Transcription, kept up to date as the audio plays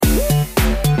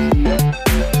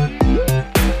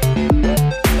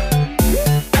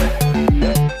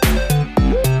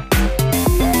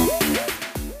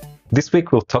This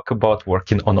week we'll talk about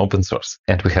working on open source,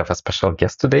 and we have a special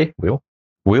guest today, Will.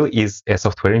 Will is a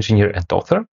software engineer and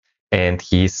author, and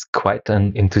he's quite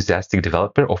an enthusiastic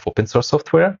developer of open source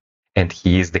software, and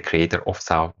he is the creator of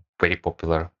some very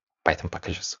popular Python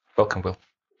packages. Welcome, Will.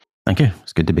 Thank you.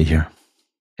 It's good to be here.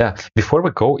 Yeah, before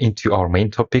we go into our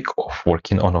main topic of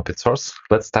working on open source,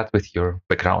 let's start with your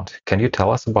background. Can you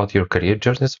tell us about your career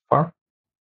journey so far?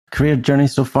 Career journey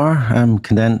so far,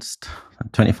 condensed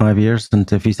 25 years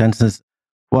into a few sentences.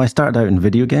 Well, I started out in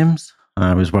video games.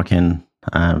 I was working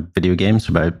video games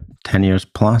for about 10 years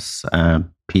plus,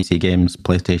 PC games,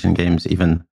 PlayStation games,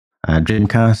 even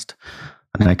Dreamcast.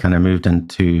 And I kind of moved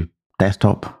into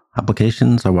desktop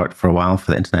applications. I worked for a while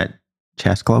for the Internet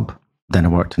Chess Club. Then I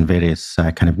worked in various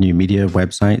kind of new media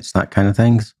websites, that kind of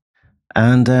things.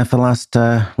 And for the last,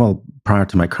 prior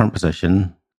to my current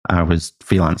position, I was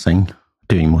freelancing,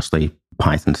 doing mostly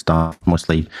Python stuff,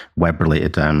 mostly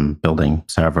web-related, building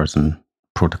servers and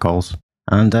protocols.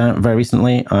 And very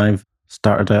recently, I've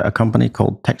started a company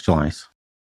called Textualize.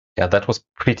 Yeah, that was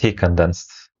pretty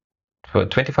condensed. For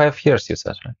 25 years, you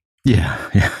said, right?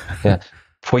 Yeah.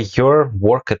 For your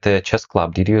work at the chess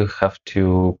club, did you have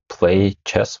to play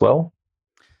chess well?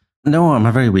 No, I'm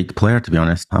a very weak player, to be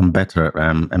honest. I'm better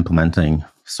at implementing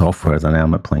software than I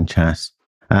am at playing chess.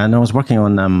 And I was working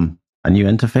on a new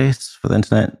interface for the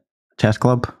Internet Chess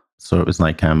Club. So it was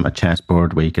like a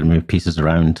chessboard where you can move pieces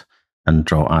around and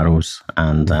draw arrows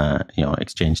and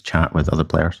exchange chat with other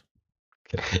players.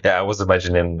 Yeah, I was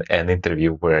imagining an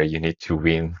interview where you need to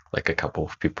win like a couple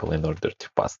of people in order to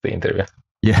pass the interview.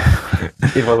 Yeah.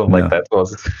 It wasn't like that,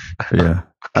 was it? Yeah.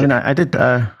 I mean, I did,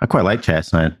 I quite like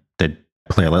chess and I did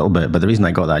play a little bit, but the reason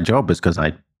I got that job is because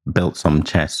I built some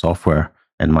chess software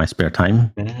in my spare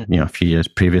time, a few years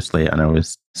previously, and I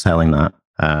was selling that.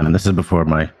 And this is before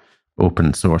my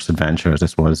open source adventures.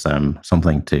 This was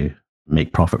something to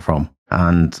make profit from.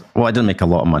 And well, I didn't make a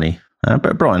lot of money, but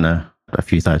it brought in a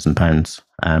few £1,000.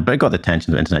 But it got the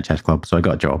attention of the Internet Chess Club, so I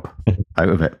got a job out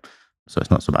of it. So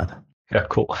it's not so bad. Yeah,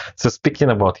 cool. So speaking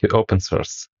about your open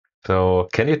source, so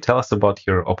can you tell us about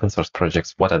your open source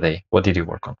projects? What are they? What did you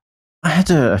work on? I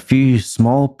had a few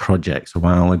small projects a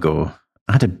while ago.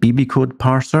 I had a BB code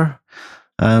parser.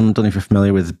 Don't know if you're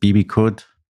familiar with BB code.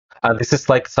 This is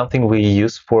like something we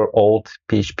use for old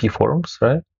PHP forums,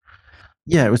 right?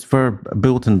 Yeah, it was for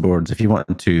bulletin boards. If you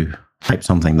wanted to type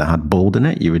something that had bold in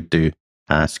it, you would do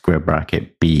square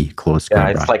bracket B, close square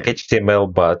bracket. Yeah, it's like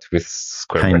HTML, but with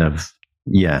square kind brackets. Of,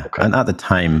 yeah. Okay. And at the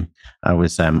time, I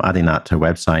was adding that to a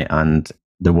website and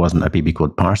there wasn't a BB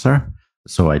code parser.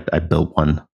 So I built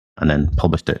one and then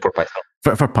published it. For Python?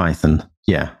 For Python,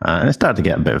 yeah. And it started to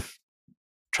get a bit of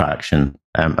traction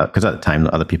because at the time,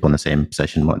 other people in the same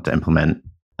position wanted to implement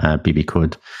BB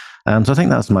code. So I think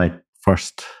that's my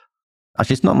first,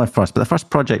 actually it's not my first, but the first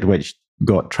project which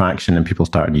got traction and people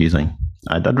started using.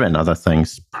 I'd written other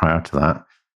things prior to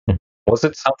that. Was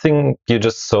it something you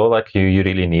just saw, like you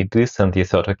really need this and you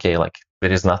thought, okay, like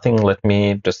there is nothing, let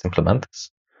me just implement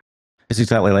this? It's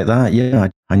exactly like that. Yeah,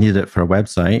 I needed it for a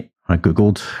website. I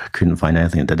Googled, couldn't find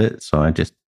anything that did it. So I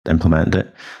just implemented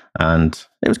it. And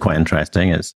it was quite interesting.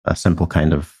 It's a simple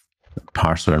kind of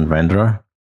parser and renderer.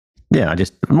 Yeah,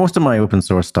 most of my open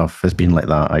source stuff has been like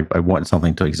that. I wanted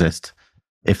something to exist.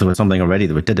 If there was something already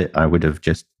that did it, I would have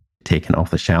just taken it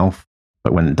off the shelf.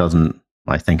 But when it doesn't,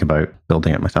 I think about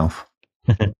building it myself.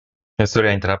 Sorry,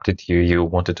 I interrupted you. You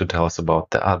wanted to tell us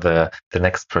about the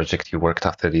next project you worked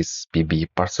after this BB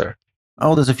parser.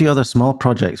 Oh, there's a few other small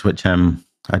projects which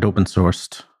I'd open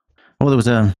sourced. Well, there was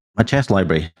a chess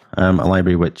library, a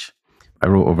library which I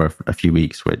wrote over a few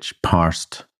weeks, which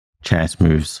parsed chess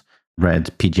moves, read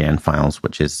PGN files,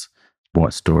 which is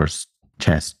what stores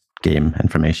chess game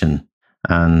information.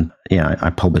 And yeah, I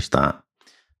published that.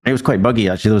 It was quite buggy,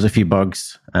 actually. There was a few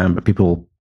bugs, but people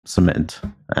submitted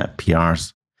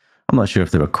PRs. I'm not sure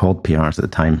if they were called PRs at the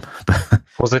time.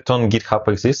 Was it on GitHub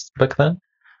Exist back then?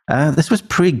 This was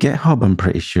pre-GitHub, I'm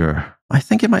pretty sure. I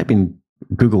think it might have been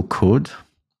Google Code.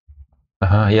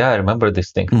 Yeah, I remember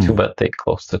this thing. Too bad they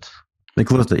closed it. They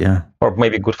closed it, yeah. Or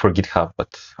maybe good for GitHub,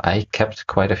 but I kept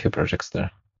quite a few projects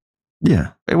there. Yeah,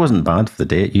 it wasn't bad for the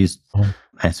day. It used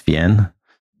SVN,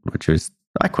 which was,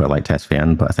 I quite liked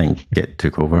SVN, but I think Git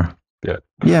took over.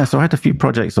 Yeah, so I had a few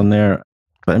projects on there.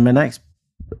 But in my next,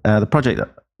 the project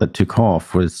that took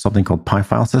off was something called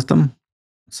PyFileSystem.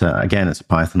 So again, it's a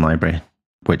Python library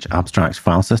which abstracts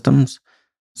file systems.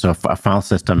 So a file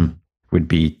system would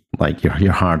be like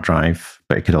your hard drive,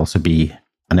 but it could also be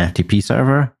an FTP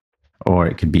server, or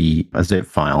it could be a zip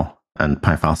file. And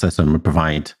PyFileSystem would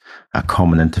provide a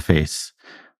common interface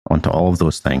onto all of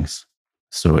those things.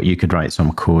 So you could write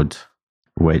some code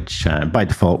which by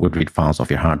default would read files off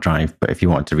your hard drive. But if you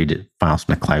want to read it files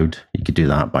from the cloud, you could do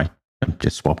that by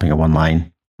just swapping a one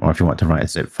line. Or if you want to write a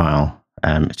zip file,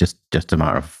 it's just a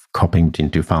matter of copying between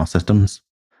two file systems,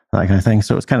 that kind of thing.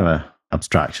 So it's kind of an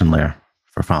abstraction layer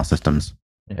for file systems.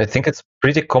 I think it's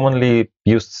pretty commonly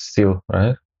used still,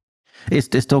 right? It's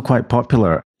still quite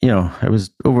popular. It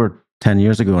was over 10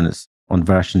 years ago, and it's on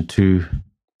version 2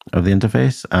 of the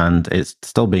interface, and it's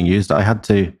still being used. I had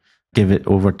to give it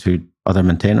over to other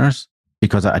maintainers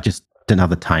because I just didn't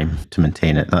have the time to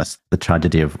maintain it. That's the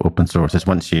tragedy of open source, is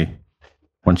once you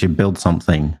build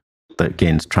something that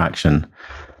gains traction,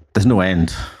 there's no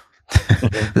end.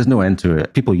 There's no end to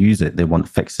it. People use it. They want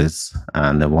fixes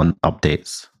and they want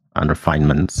updates and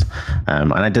refinements.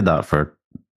 And I did that for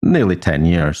nearly 10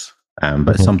 years. But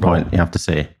at some point, you have to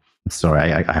say,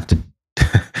 sorry, I have to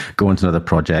go into another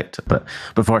project. But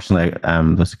fortunately,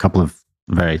 there's a couple of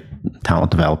very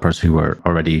talented developers who were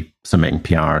already submitting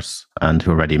PRs and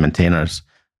who are already maintainers.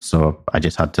 So I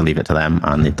just had to leave it to them,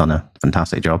 and they've done a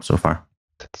fantastic job so far.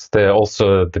 That's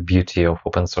also the beauty of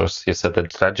open source. You said the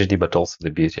tragedy, but also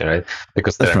the beauty, right?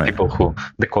 Because there are people who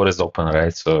the code is open,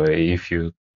 right? So if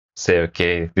you say,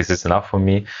 okay, this is enough for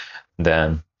me,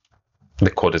 then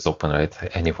the code is open, right?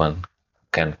 Anyone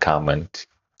can come and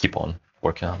keep on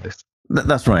working on this.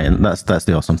 That's right, and that's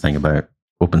the awesome thing about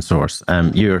open source.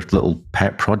 Your little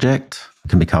pet project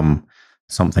can become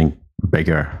something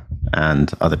bigger,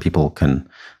 and other people can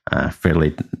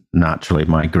fairly naturally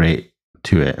migrate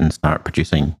to it and start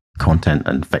producing content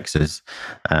and fixes.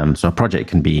 So a project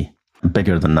can be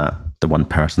bigger than the one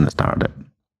person that started it.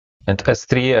 And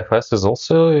S3FS is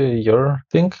also your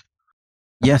thing?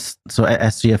 Yes. So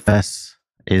S3FS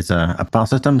is a file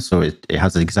system. So it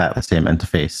has exactly the same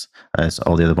interface as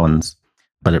all the other ones,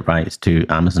 but it writes to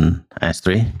Amazon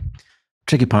S3.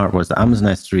 Tricky part was that Amazon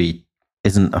S3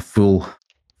 isn't a full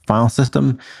file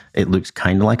system. It looks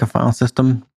kind of like a file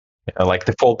system. Yeah, like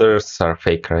the folders are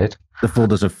fake, right? The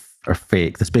folders are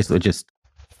fake. There's basically just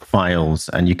files,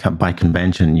 and you can, by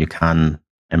convention, you can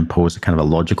impose a kind of a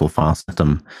logical file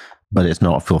system, but it's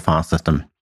not a full file system.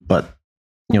 But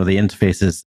the interface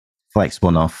is flexible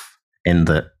enough in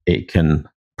that it can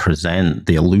present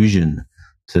the illusion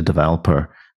to the developer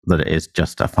that it is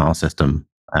just a file system,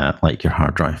 like your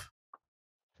hard drive.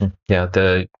 Yeah,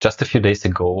 just a few days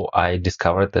ago, I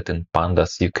discovered that in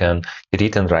Pandas you can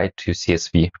read and write to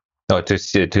CSV, no, to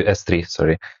S3,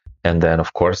 sorry. And then,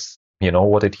 of course, you know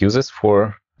what it uses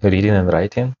for reading and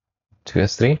writing to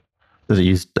S3? Does it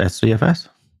use S3FS?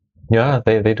 Yeah,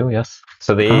 they do, yes.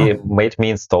 So they made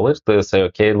me install it. They say,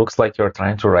 okay, it looks like you're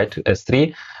trying to write to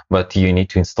S3, but you need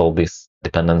to install this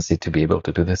dependency to be able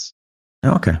to do this.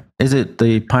 Okay. Is it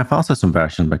the PyFileSystem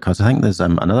version? Because I think there's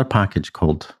another package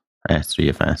called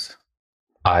S3FS.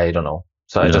 I don't know.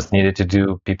 So I just needed to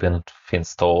do pip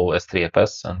install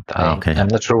S3FS, and I'm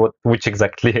not sure which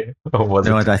exactly was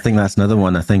it. I think that's another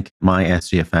one. I think my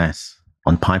S3FS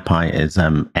on PyPy is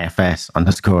FS_S3FS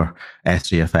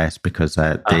because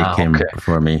they came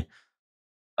before me.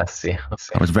 I see.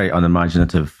 I was very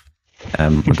unimaginative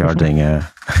regarding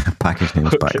package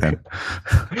names back then.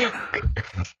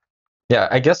 Yeah,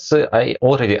 I guess I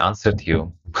already answered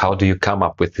you. How do you come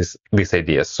up with these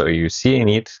ideas? So you see a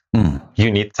need, you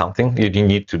need something, you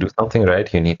need to do something, right?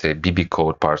 You need a BB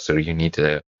code parser, you need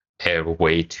a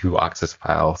way to access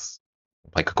files,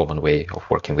 like a common way of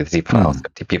working with zip files,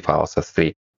 FTP files,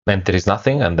 S3. Then there is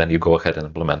nothing, and then you go ahead and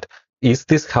implement. Is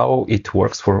this how it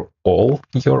works for all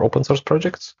your open source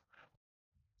projects?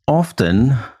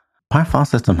 Often,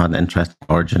 PyFileSystem had an interesting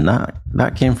origin.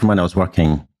 That came from when I was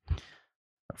working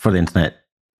for the Internet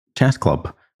Chess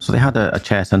Club. So they had a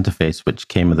chess interface which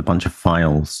came with a bunch of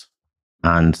files,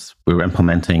 and we were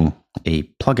implementing a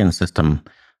plugin system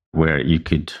where you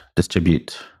could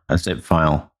distribute a zip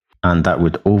file, and that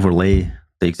would overlay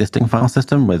the existing file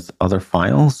system with other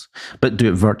files, but do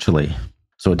it virtually.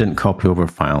 So it didn't copy over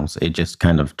files. It just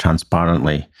kind of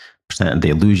transparently presented the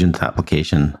illusion to the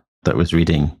application that was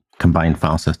reading combined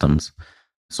file systems.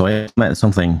 So I implemented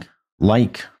something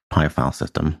like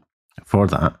PyFileSystem for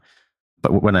that.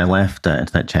 But when I left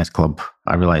Internet Chess Club,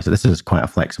 I realized that this is quite a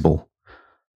flexible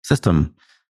system.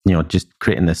 Just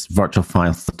creating this virtual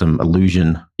file system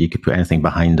illusion, you could put anything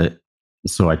behind it.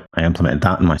 So I implemented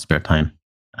that in my spare time.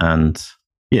 And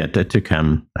yeah, it took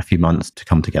a few months to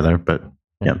come together, but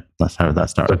yeah, that's how that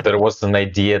started. But there was an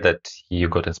idea that you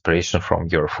got inspiration from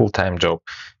your full-time job,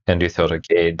 and you thought,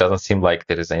 okay, it doesn't seem like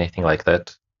there is anything like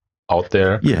that out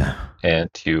there. Yeah. And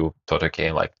you thought,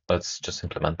 okay, let's just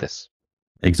implement this.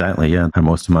 Exactly, yeah. How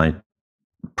most of my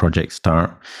projects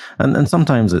start. And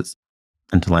sometimes it's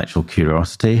intellectual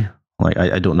curiosity. Like,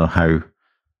 I don't know how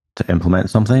to implement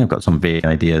something. I've got some vague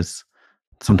ideas.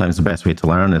 Sometimes the best way to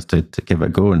learn is to give it a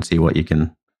go and see what you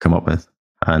can come up with.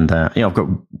 And I've got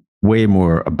way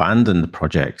more abandoned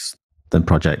projects than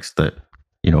projects that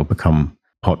become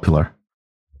popular.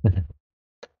 Mm-hmm.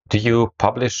 Do you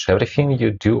publish everything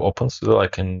you do open,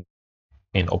 like in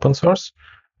open source,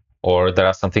 or there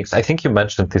are some things? I think you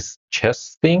mentioned this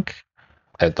chess thing.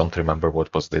 I don't remember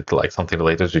what was it, like something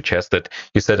related to chess that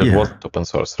you said it wasn't open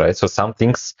source, right? So some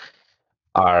things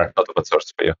are not open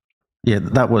source for you. Yeah,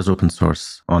 that was open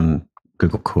source on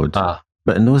Google Code.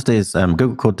 But in those days,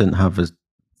 Google Code didn't have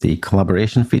the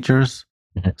collaboration features.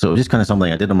 Mm-hmm. So it was just kind of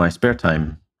something I did on my spare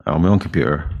time on my own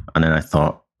computer. And then I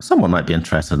thought, someone might be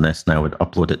interested in this, and I would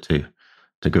upload it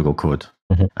to Google Code.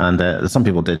 Mm-hmm. And some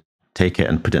people did take it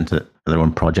and put it into their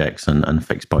own projects and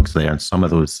fix bugs there. And some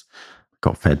of those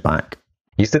got fed back.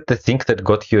 Is it the thing that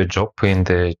got you a job in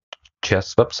the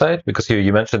chess website? Because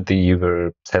you mentioned that you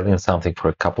were selling something for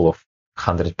a couple of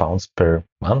 £100 per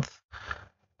month.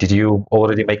 Did you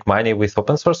already make money with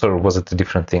open source, or was it a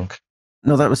different thing?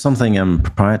 No, that was something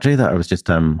proprietary that I was just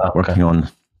working on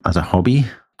as a hobby.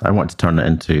 I wanted to turn it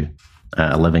into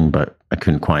a living, but I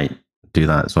couldn't quite do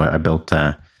that. So I built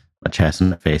a chess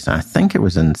interface. I think it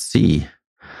was in C++.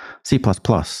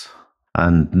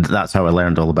 And that's how I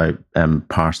learned all about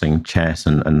parsing chess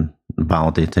and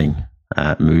validating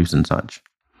moves and such.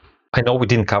 I know we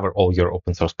didn't cover all your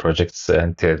open source projects,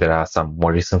 and there are some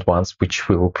more recent ones, which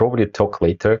we will probably talk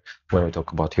later when we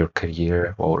talk about your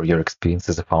career or your experience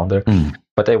as a founder.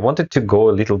 But I wanted to go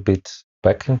a little bit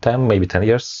back in time, maybe 10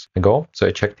 years ago. So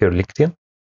I checked your LinkedIn,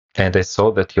 and I saw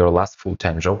that your last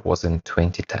full-time job was in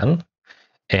 2010.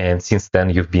 And since then,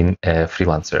 you've been a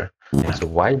freelancer. So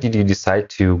why did you decide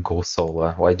to go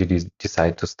solo? Why did you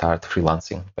decide to start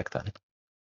freelancing back then?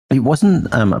 It wasn't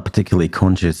a particularly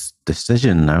conscious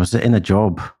decision. I was in a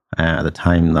job at the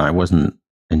time that I wasn't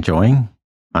enjoying.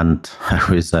 And I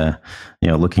was,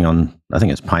 looking on, I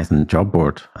think it's Python job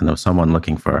board, and there was someone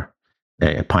looking for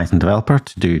a Python developer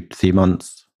to do 3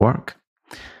 months work.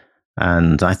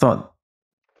 And I thought,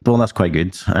 well, that's quite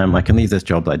good. I can leave this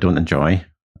job that I don't enjoy.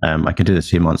 I can do the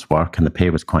 3 months work, and the pay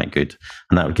was quite good.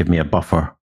 And that would give me a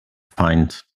buffer to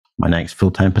find my next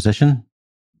full-time position.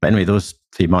 But anyway, those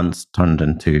 3 months turned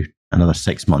into another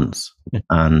 6 months.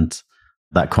 And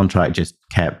that contract just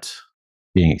kept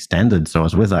being extended. So I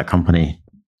was with that company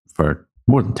for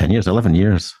more than 10 years, 11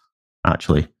 years,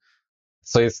 actually.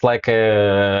 So it's like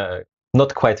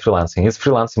not quite freelancing. It's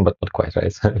freelancing, but not quite,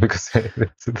 right? Because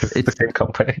it's the same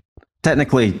company.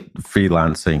 Technically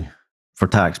freelancing for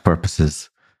tax purposes.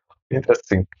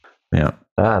 Interesting. Yeah.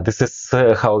 This is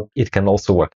how it can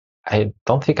also work. I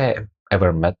don't think I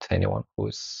ever met anyone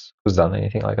who's done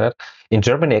anything like that. In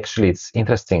Germany, actually, it's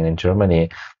interesting. In Germany,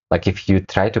 like if you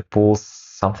try to pull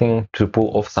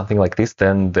off something like this,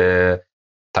 then the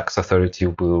tax authority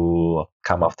will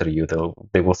come after you.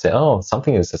 They will say, "Oh,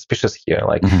 something is suspicious here.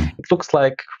 Like it looks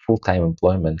like full-time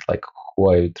employment. Like who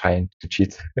are you trying to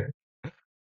cheat?"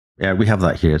 Yeah, we have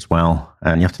that here as well,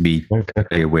 and you have to be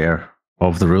very aware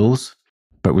of the rules.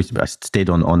 But I stayed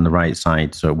on the right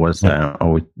side, so it was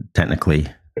technically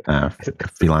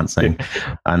freelancing.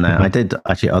 And I did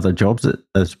actually other jobs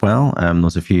as well.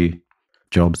 There's a few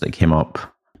jobs that came up,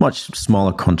 much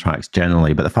smaller contracts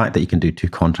generally, but the fact that you can do 2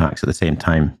 contracts at the same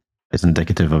time is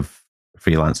indicative of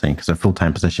freelancing, because a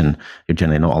full-time position, you're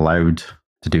generally not allowed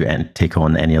to take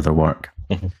on any other work.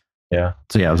 Yeah.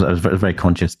 So yeah, I was very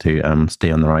conscious to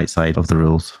stay on the right side of the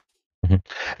rules.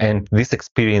 And this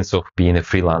experience of being a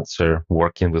freelancer,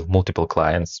 working with multiple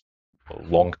clients,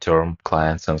 long-term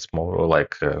clients and smaller,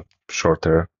 like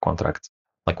shorter contracts,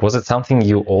 like was it something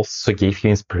you also gave you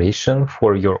inspiration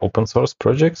for your open source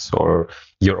projects, or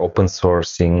your open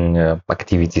sourcing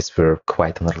activities were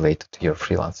quite unrelated to your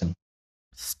freelancing?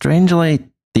 Strangely,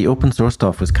 the open source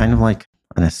stuff was kind of like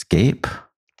an escape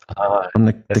from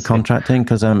the contracting,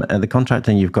 because the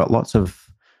contracting, you've got lots of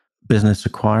business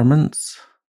requirements,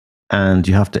 and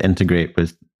you have to integrate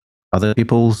with other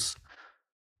people's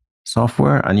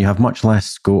software, and you have much less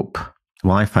scope.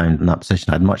 Well, I found in that position,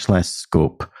 I had much less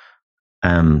scope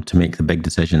to make the big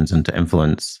decisions and to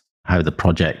influence how the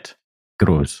project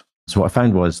grows. So what I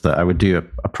found was that I would do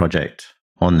a project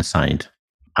on the side,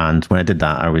 and when I did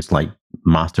that, I was like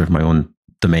master of my own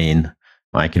domain.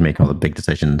 I could make all the big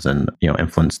decisions and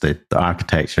influence the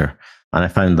architecture. And I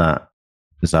found that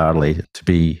bizarrely to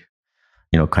be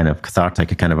kind of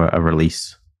cathartic, a kind of a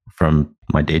release from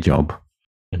my day job.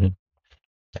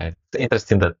 It's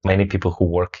interesting that many people who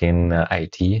work in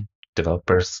IT,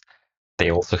 developers, they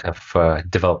also have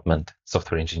development,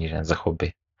 software engineering as a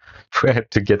hobby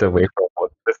to get away from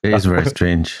what it is very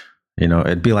strange.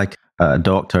 It'd be like a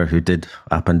doctor who did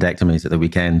appendectomies at the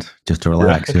weekend just to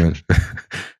relax. Yeah.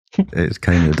 It's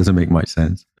kind of, it doesn't make much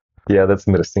sense. Yeah, that's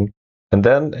interesting. And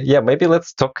then, maybe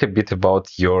let's talk a bit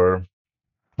about your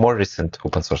more recent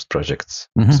open source projects.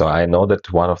 Mhm. So I know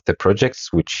that one of the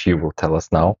projects, which you will tell us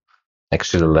now,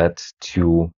 actually led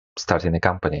to starting a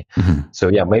company. Mhm.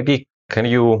 So maybe can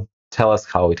you tell us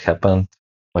how it happened?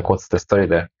 Like, what's the story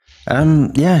there?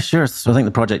 Yeah, sure. So I think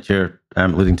the project you're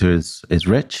alluding to is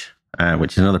Rich,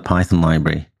 which is another Python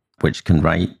library which can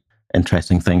write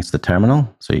interesting things to the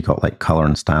terminal. So you got like color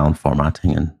and style and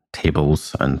formatting and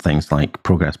tables and things like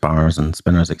progress bars and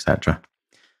spinners, etc.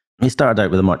 He started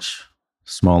out with a much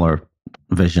smaller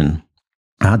vision.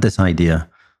 I had this idea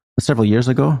several years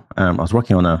ago. I was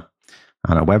working on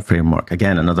a web framework,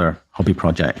 again, another hobby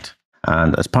project.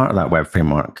 And as part of that web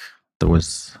framework, there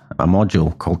was a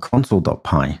module called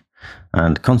console.py.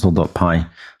 And console.py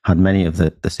had many of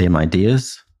the same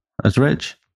ideas as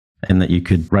Rich, in that you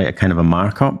could write a kind of a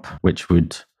markup which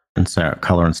would insert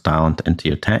color and style into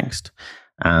your text,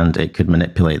 and it could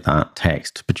manipulate that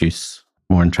text to produce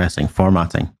more interesting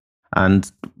formatting.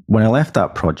 And when I left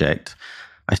that project,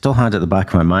 I still had at the back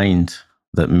of my mind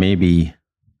that maybe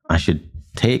I should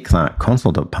take that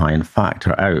console.py and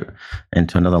factor out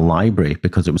into another library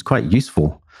because it was quite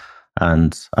useful.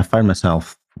 And I found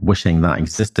myself wishing that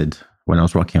existed when I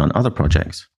was working on other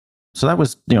projects. So that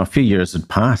was, a few years had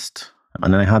passed,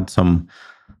 and then I had some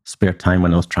spare time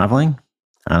when I was traveling.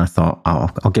 And I thought,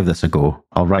 I'll give this a go.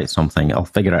 I'll write something. I'll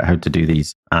figure out how to do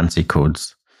these ANSI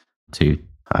codes to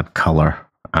add color.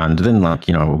 And within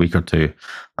a week or two,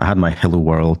 I had my Hello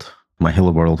World. My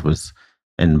Hello World was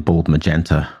in bold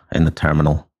magenta in the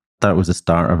terminal. That was the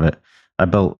start of it. I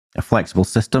built a flexible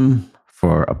system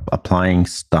for applying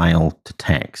style to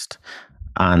text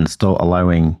and still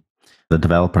allowing the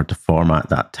developer to format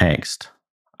that text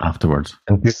afterwards.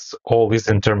 And this all is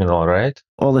in terminal, right?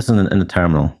 All this in the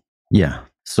terminal. Yeah.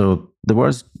 So there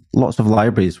was lots of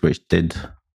libraries which did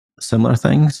similar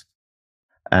things.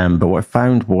 But what I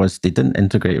found was they didn't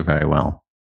integrate very well.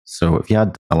 So if you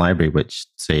had a library which,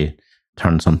 say,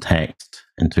 turn some text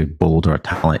into bold or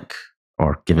italic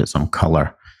or give it some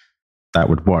color, that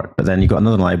would work. But then you got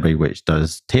another library which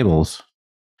does tables,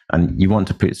 and you want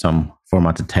to put some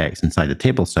formatted text inside the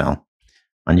table cell,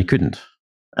 and you couldn't.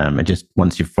 It just,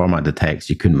 once you format the text,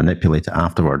 you couldn't manipulate it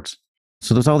afterwards.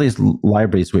 So there's all these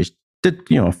libraries which did,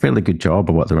 a fairly good job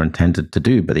of what they were intended to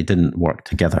do, but they didn't work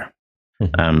together.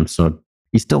 Mm-hmm. So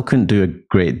you still couldn't do a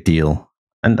great deal.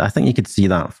 And I think you could see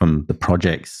that from the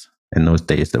projects in those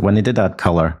days, that when they did add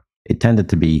color, it tended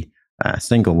to be a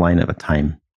single line at a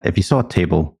time. If you saw a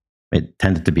table, it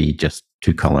tended to be just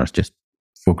two colors, just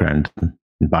foreground and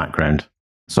background.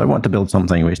 So I wanted to build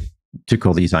something which took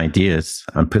all these ideas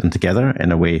and put them together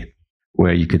in a way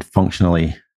where you could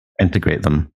functionally integrate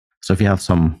them. So if you have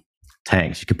some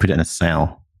text, you could put it in a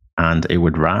cell and it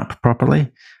would wrap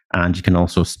properly. And you can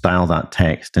also style that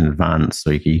text in advance.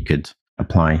 So you could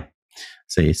apply,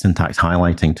 say, syntax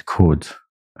highlighting to code,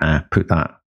 put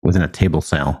that within a table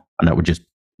cell, and it would just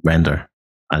render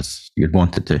as you'd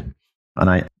want it to. And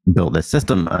I built this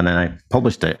system, and then I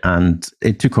published it, and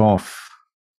it took off,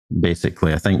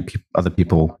 basically. I think other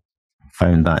people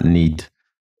found that need.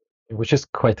 Which is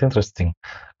quite interesting.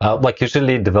 Like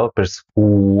usually developers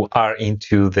who are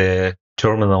into the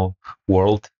terminal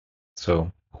world,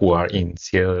 so who are in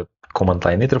command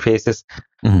line interfaces,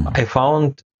 mm-hmm. I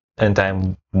found, and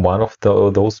I'm one of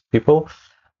those people,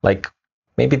 like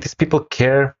maybe these people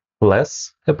care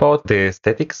less about the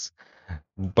aesthetics,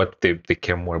 but they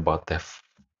care more about the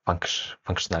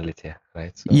functionality,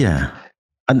 right? So, yeah.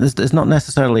 And there's not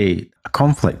necessarily a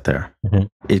conflict there, mm-hmm.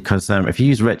 because if you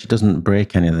use Rich, it doesn't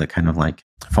break any of the kind of like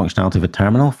functionality of a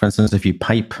terminal. For instance, if you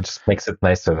pipe... It just makes it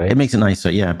nicer, right? It makes it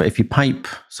nicer, yeah. But if you pipe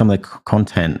some of the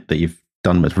content that you've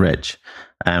done with Rich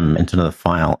into another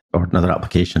file or another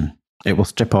application, it will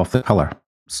strip off the color.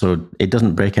 So it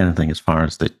doesn't break anything as far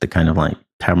as the kind of like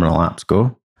terminal apps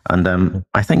go. And mm-hmm.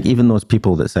 I think even those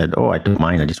people that said, I don't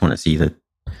mind, I just want to see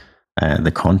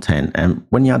the content. And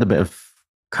when you add a bit of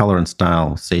color and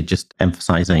style, say just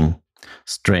emphasizing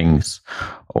strings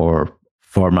or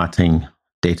formatting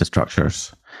data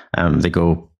structures, they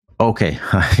go, okay,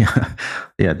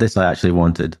 yeah, this I actually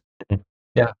wanted.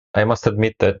 Yeah, I must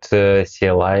admit that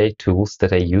CLI tools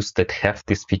that I use that have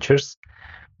these features,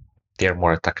 they're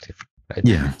more attractive, right?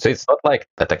 Yeah. So it's not like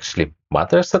that actually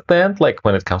matters at the end, like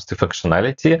when it comes to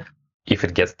functionality. If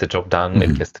it gets the job done,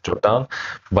 mm-hmm. it gets the job done.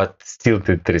 But still,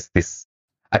 there is this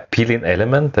appealing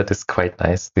element that is quite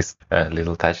nice, this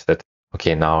little touch that,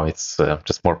 okay, now it's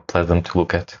just more pleasant to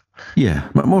look at. Yeah,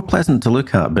 more pleasant to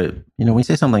look at. But, when you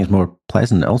say something is more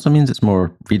pleasant, it also means it's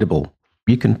more readable.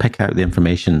 you can pick out the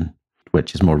information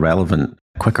which is more relevant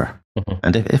quicker.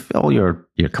 And if all your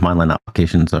command line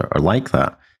applications are like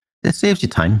that, it saves you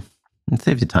time. It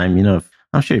saves you time.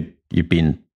 I'm sure you've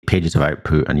been pages of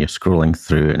output and you're scrolling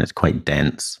through and it's quite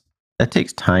dense. It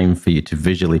takes time for you to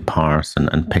visually parse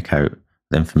and pick out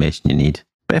the information you need.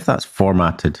 But if that's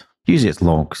formatted, usually it's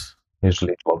logs.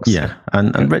 Usually it's logs. Yeah,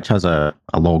 and Rich has a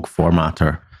log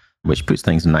formatter which puts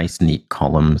things in nice, neat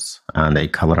columns, and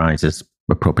it colorizes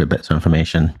appropriate bits of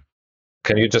information.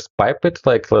 Can you just pipe it?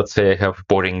 Like, let's say I have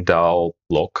boring DAO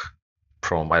log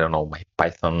from, I don't know, my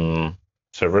Python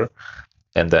server.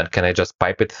 And then can I just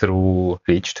pipe it through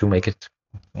Rich to make it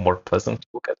more pleasant to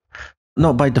look at?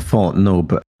 Not by default, no,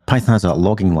 but Python has a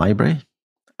logging library,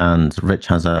 and Rich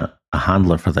has a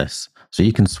handler for this. So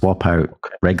you can swap out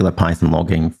regular Python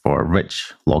logging for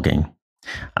Rich logging,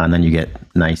 and then you get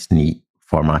nice, neat,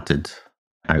 formatted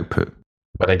output.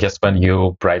 But I guess when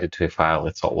you write it to a file,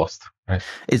 it's all lost, right?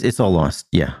 It's all lost,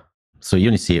 yeah. So you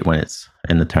only see it when it's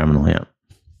in the terminal, yeah.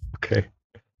 Okay.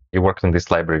 You worked on this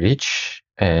library Rich,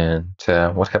 and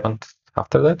what happened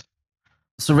after that?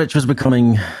 So Rich was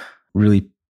becoming really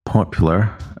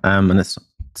popular, and at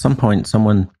some point,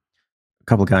 a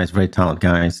couple of guys, very talented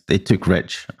guys, they took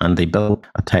Rich and they built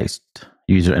a text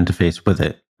user interface with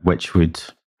it, which would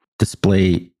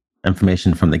display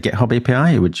information from the GitHub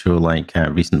API. It would show like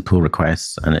recent pull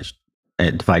requests, and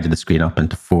it divided the screen up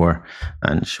into 4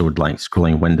 and showed like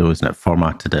scrolling windows, and it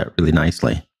formatted it really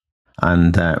nicely.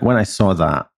 And when I saw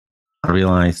that, I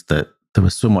realized that there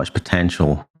was so much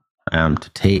potential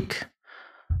to take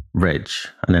Rich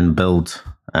and then build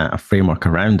a framework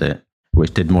around it,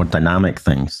 which did more dynamic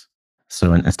things.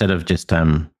 So instead of just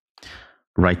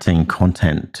writing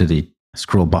content to the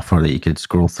scroll buffer that you could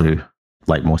scroll through,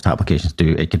 like most applications do,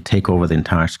 it could take over the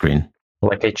entire screen.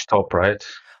 Like HTOP, right?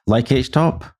 Like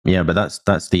HTOP, yeah, but that's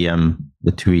the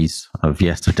TUIs of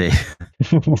yesterday.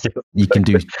 You can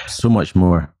do so much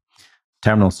more.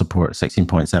 Terminal support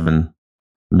 16.7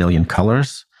 million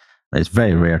colors. It's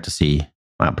very rare to see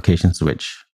applications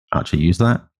which actually use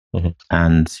that.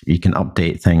 And you can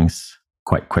update things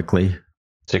quite quickly.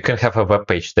 So you can have a web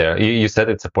page there. You said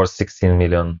it supports 16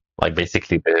 million, like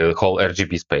basically the whole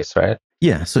RGB space, right?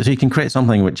 Yeah, so you can create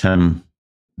something which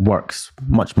works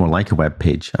much more like a web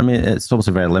page. I mean, it's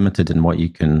also very limited in what you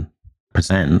can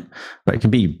present, but it can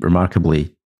be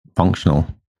remarkably functional.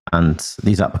 And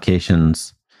these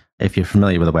applications, if you're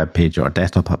familiar with a web page or a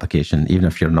desktop application, even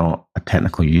if you're not a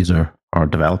technical user or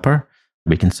developer,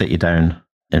 we can sit you down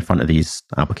in front of these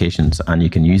applications and you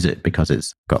can use it because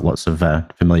it's got lots of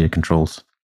familiar controls.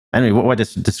 Anyway, what I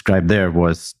just described there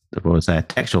was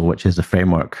Textual, which is a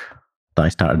framework that I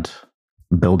started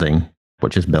building,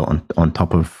 which is built on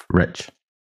top of Rich.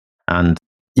 And,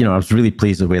 I was really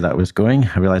pleased with the way that was going.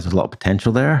 I realized there's a lot of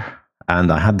potential there.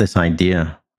 And I had this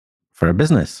idea for a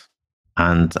business.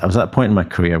 And I was at a point in my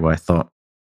career where I thought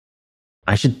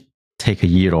I should take a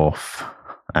year off,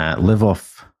 live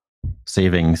off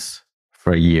savings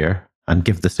for a year and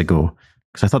give this a go.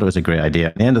 Because I thought it was a great idea.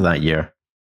 At the end of that year,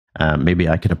 maybe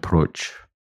I could approach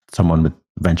someone with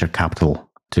venture capital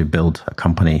to build a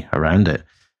company around it.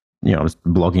 I was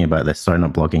blogging about this. Sorry,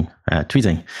 not blogging,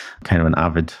 tweeting, kind of an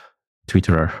avid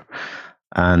tweeterer.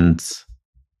 And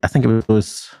I think it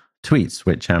was tweets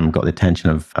which got the attention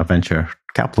of a venture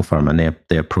capital firm, and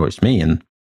they approached me. And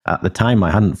at the time,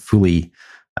 I hadn't fully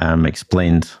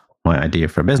explained my idea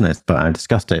for a business, but I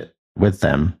discussed it with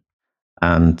them.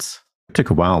 And it took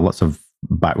a while, lots of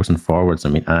backwards and forwards. I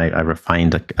mean, I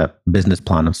refined a business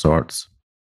plan of sorts.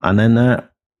 And then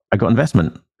I got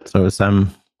investment. So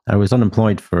I was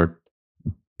unemployed for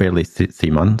barely 3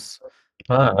 months.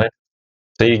 Right.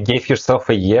 So you gave yourself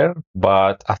a year,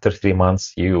 but after 3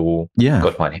 months, you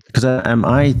got money. Because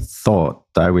I thought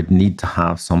that I would need to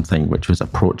have something which was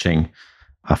approaching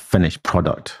a finished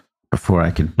product before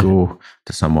I could go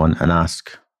to someone and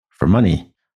ask for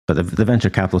money. But the venture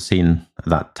capital scene at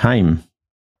that time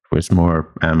was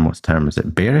more, what's the term? Is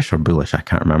it bearish or bullish? I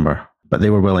can't remember. But they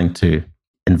were willing to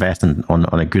invest on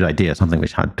a good idea, something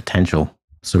which had potential.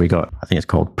 So we got, I think it's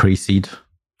called pre-seed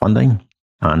funding.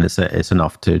 And it's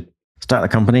enough to start a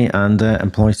company and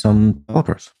employ some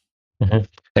developers. And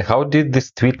how did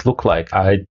this tweet look like?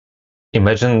 I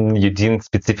imagine you didn't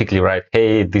specifically write,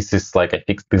 hey, this is like, I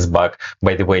fixed this bug.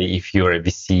 By the way, if you're a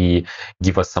VC,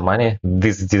 give us some money.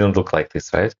 This didn't look like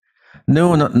this, right?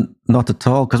 No, not at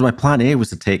all. Because my plan A was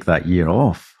to take that year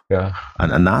off. Yeah.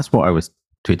 And that's what I was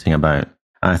tweeting about.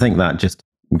 And I think that just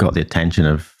got the attention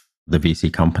of the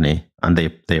VC company, and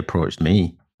they approached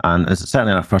me. And it's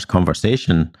certainly in our first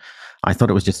conversation, I thought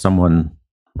it was just someone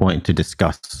wanting to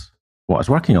discuss what I was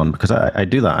working on, because I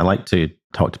do that. I like to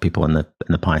talk to people in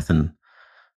the Python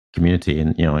community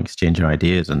and, exchange your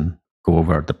ideas and go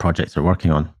over the projects they're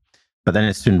working on. But then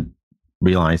it soon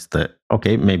realized that,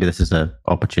 okay, maybe this is an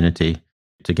opportunity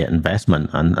to get investment.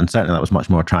 And certainly that was much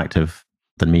more attractive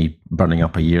than me burning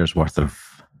up a year's worth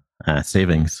of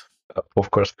savings.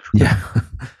 Of course. Yeah.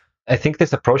 I think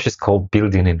this approach is called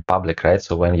building in public, right?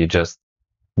 So when you just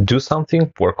do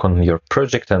something, work on your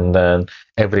project, and then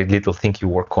every little thing you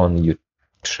work on, you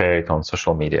share it on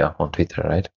social media, on Twitter,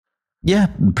 right? Yeah,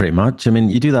 pretty much. I mean,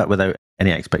 you do that without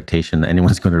any expectation that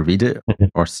anyone's going to read it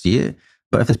or see it.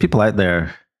 But if there's people out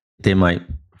there, they might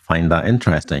find that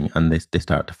interesting and they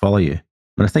start to follow you.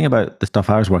 But the thing about the stuff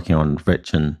I was working on,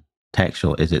 Rich and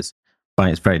Textual, is it's by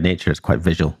its very nature, it's quite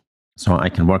visual. So I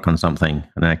can work on something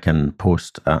and I can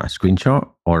post a screenshot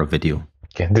or a video.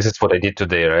 Okay, this is what I did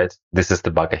today, right? This is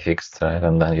the bug I fixed, right?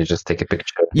 And then you just take a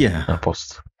picture and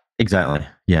post. Exactly.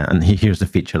 Yeah. And here's the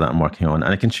feature that I'm working on.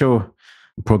 And I can show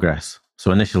progress.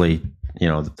 So initially,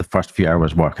 the first few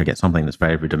hours work, I get something that's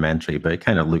very rudimentary, but it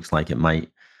kind of looks like it might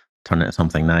turn into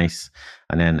something nice.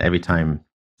 And then every time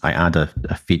I add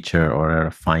a feature or I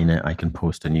refine it, I can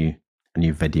post a new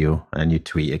video, a new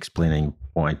tweet explaining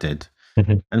what I did.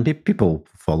 And people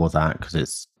follow that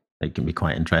because it can be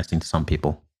quite interesting to some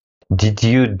people. Did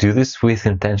you do this with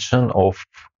intention of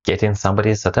getting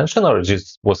somebody's attention, or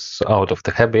just was out of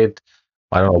the habit?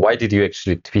 I don't know. Why did you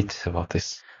actually tweet about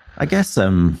this? I guess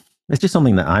it's just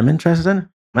something that I'm interested in.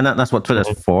 And that's what Twitter's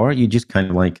for. You just kind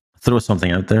of like throw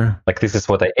something out there. Like, this is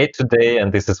what I ate today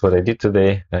and this is what I did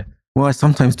today. Right? Well, I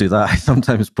sometimes do that. I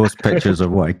sometimes post pictures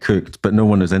of what I cooked, but no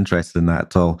one is interested in that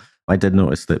at all. I did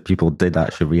notice that people did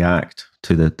actually react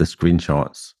to the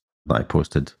screenshots that I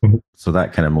posted. So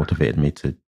that kind of motivated me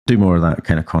to do more of that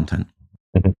kind of content.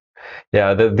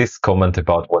 Yeah, this comment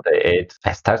about what I ate.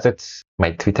 I started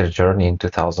my Twitter journey in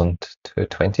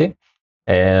 2020.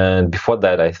 And before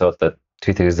that, I thought that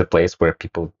Twitter is the place where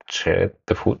people share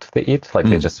the food they eat. Like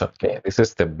they just, okay, this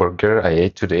is the burger I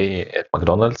ate today at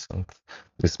McDonald's, and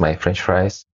this is my French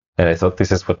fries. And I thought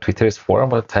this is what Twitter is for,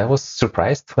 but I was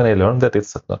surprised when I learned that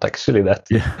it's not actually that.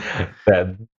 Yeah.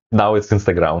 That now it's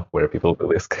Instagram where people do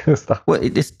this kind of stuff. Well,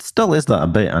 it still is that a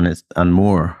bit, and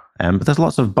more. But there's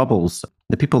lots of bubbles.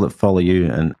 The people that follow you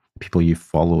and people you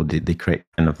follow, they create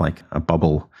kind of like a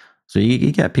bubble. So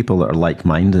you get people that are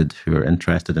like-minded who are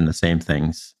interested in the same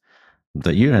things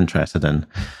that you're interested in.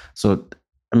 So,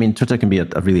 I mean, Twitter can be a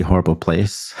really horrible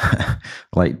place.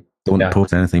 Like, don't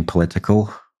post anything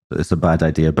political. It's a bad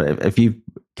idea. But if you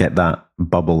get that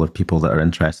bubble of people that are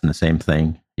interested in the same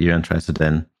thing you're interested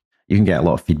in, you can get a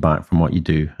lot of feedback from what you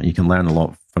do, and you can learn a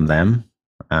lot from them,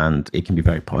 and it can be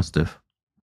very positive.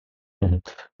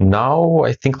 Now,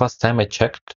 I think last time I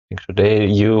checked, today,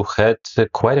 you had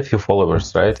quite a few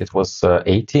followers, right? It was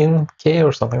 18K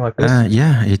or something like this?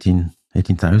 Yeah,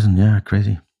 18,000. Yeah,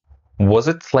 crazy. Was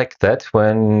it like that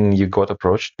when you got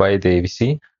approached by the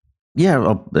VC? Yeah,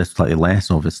 well, it's slightly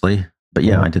less, obviously. But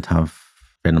yeah, I did have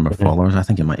a fair number of followers. I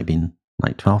think it might have been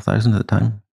like 12,000 at the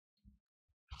time.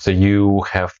 So you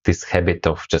have this habit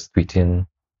of just tweeting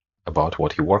about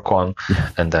what you work on,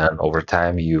 and then over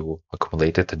time you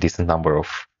accumulated a decent number of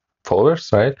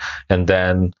followers, right? And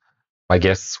then I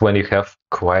guess when you have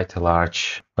quite a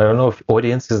large, I don't know if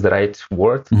audience is the right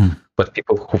word, but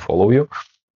people who follow you,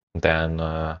 then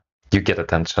you get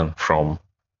attention from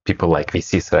people like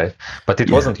VCs, right? But it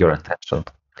wasn't your intention.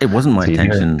 It wasn't my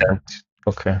intention.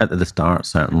 Okay. At the start,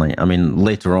 certainly. I mean,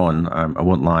 later on, I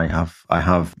won't lie, I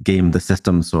have gamed the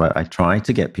system, so I try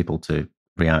to get people to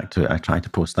react to it. I try to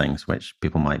post things which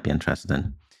people might be interested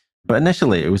in. But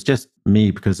initially, it was just me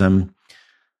because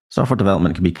software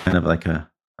development can be kind of like a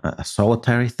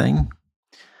solitary thing.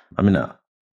 I mean,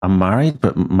 I'm married,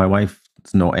 but my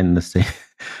wife's not in the same.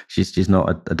 She's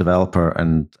not a developer,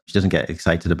 and she doesn't get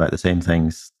excited about the same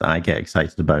things that I get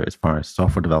excited about as far as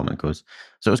software development goes.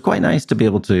 So it was quite nice to be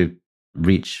able to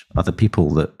reach other people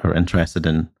that are interested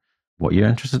in what you're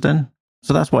interested in.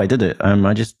 So that's why I did it.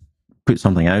 I just put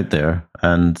something out there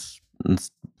and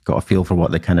got a feel for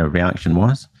what the kind of reaction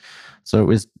was. So it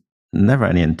was never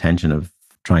any intention of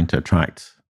trying to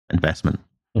attract investment.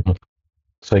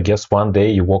 So I guess one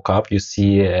day you woke up, you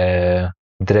see a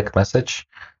direct message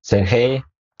saying, hey,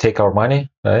 take our money,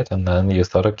 right? And then you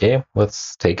thought, okay,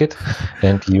 let's take it.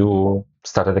 And you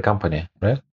started a company,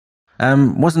 right?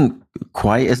 Wasn't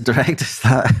quite as direct as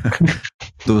that.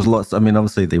 There was lots. I mean,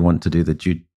 obviously they want to do the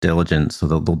due diligence, so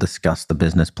they'll discuss the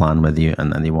business plan with you,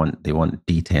 and then they want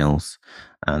details,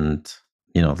 and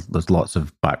there's lots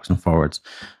of backs and forwards.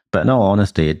 But in all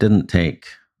honesty, it didn't take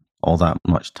all that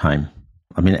much time.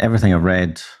 I mean, everything I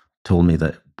read told me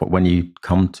that when you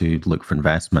come to look for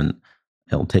investment,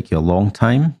 it'll take you a long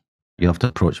time. you'll have to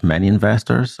approach many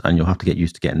investors and you'll have to get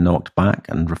used to getting knocked back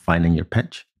and refining your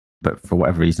pitch. But for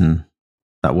whatever reason,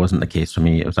 that wasn't the case for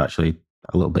me. It was actually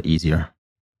a little bit easier.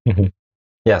 Mm-hmm.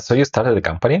 Yeah, so you started a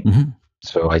company. Mm-hmm.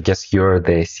 So I guess you're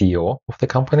the CEO of the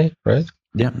company, right?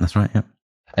 Yeah, that's right. Yeah.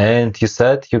 And you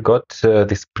said you got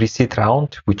this pre-seed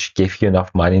round, which gave you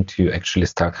enough money to actually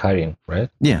start hiring, right?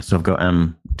 Yeah, so I've got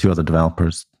 2 other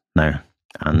developers now,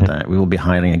 and we will be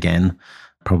hiring again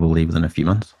probably within a few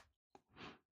months.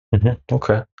 Mm-hmm.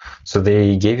 Okay. So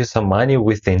they gave you some money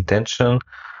with the intention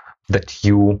that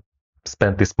you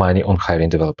spend this money on hiring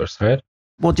developers, right?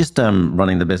 Well, just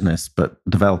running the business, but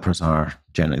developers are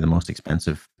generally the most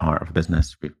expensive part of a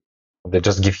business. They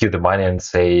just give you the money and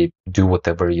say, do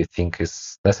whatever you think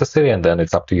is necessary. And then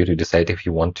it's up to you to decide if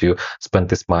you want to spend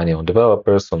this money on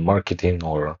developers, on marketing,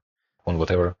 or on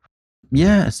whatever.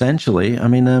 Yeah, essentially. I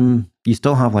mean, you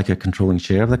still have like a controlling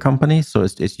share of the company. So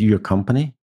it's your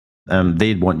company.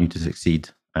 They want you to succeed,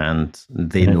 and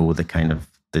they know the kind of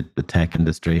the tech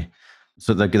industry.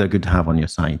 So they're good to have on your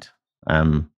side.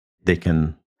 They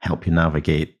can help you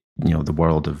navigate, the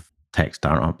world of tech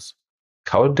startups.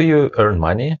 How do you earn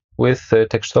money with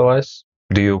Textualize?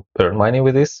 Do you earn money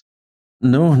with this?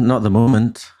 No, not at the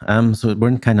moment. So we're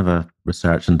in kind of a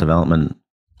research and development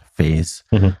phase.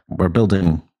 We're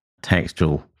building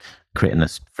Textual, creating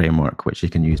this framework which you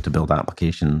can use to build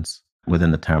applications within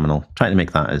the terminal, trying to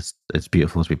make that as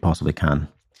beautiful as we possibly can.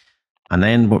 And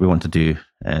then what we want to do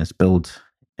is build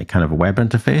a kind of a web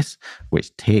interface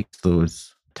which takes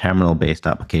those terminal-based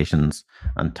applications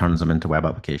and turns them into web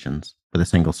applications with a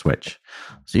single switch.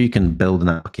 So you can build an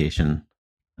application,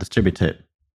 distribute it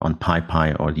on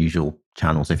PyPI or the usual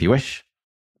channels if you wish,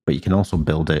 but you can also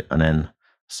build it and then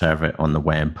serve it on the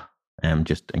web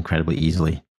just incredibly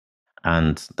easily.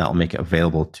 And that'll make it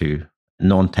available to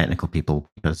non-technical people,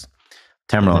 because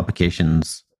terminal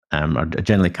applications are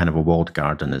generally kind of a walled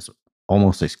garden. It's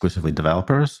almost exclusively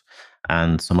developers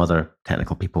and some other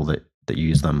technical people that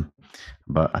use them.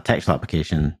 But a textual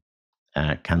application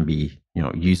can be,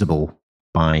 usable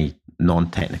by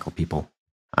non-technical people.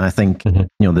 And I think,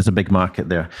 there's a big market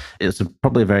there. It's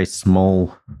probably a very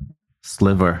small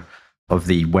sliver of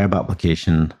the web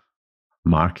application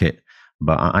market.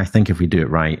 But I think if we do it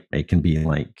right, it can be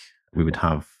like we would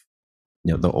have,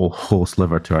 the whole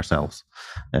sliver to ourselves,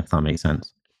 if that makes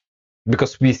sense.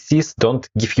 Because VCs don't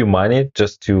give you money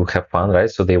just to have fun, right?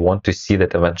 So they want to see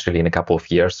that eventually in a couple of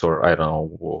years, or I don't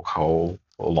know how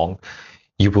long,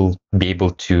 you will be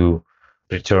able to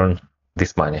return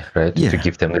this money, right? Yeah. To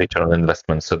give them return on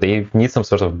investment. So they need some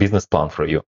sort of business plan for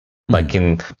you. Like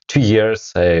in 2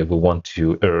 years, we want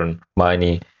to earn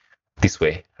money this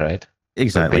way, right?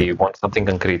 Exactly. So they want something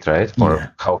concrete, right?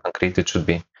 Or how concrete it should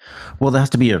be. Well, there has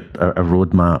to be a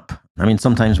roadmap. I mean,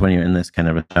 sometimes when you're in this kind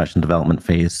of research and development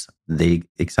phase, the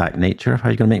exact nature of how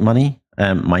you're going to make money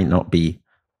might not be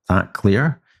that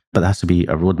clear, but there has to be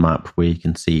a roadmap where you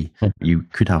can see you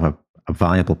could have a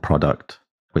viable product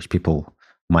which people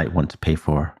might want to pay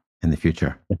for in the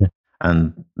future.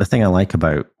 And the thing I like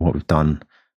about what we've done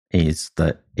is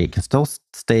that it can still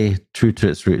stay true to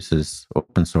its roots as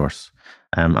open source.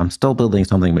 I'm still building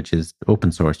something which is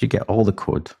open source. You get all the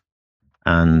code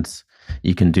and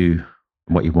you can do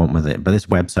what you want with it. But this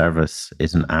web service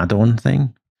is an add-on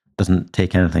thing. Doesn't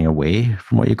take anything away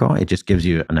from what you got. It just gives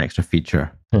you an extra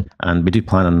feature. And we do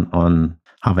plan on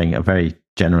having a very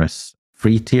generous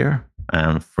free tier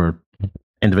for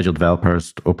individual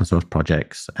developers, open source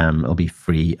projects. It'll be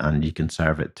free and you can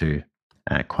serve it to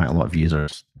quite a lot of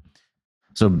users.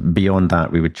 So beyond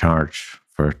that, we would charge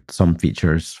for some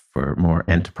features for more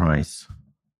enterprise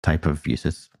type of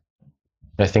uses.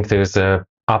 I think there's a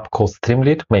app called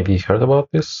Streamlit. Maybe you heard about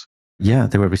this? Yeah,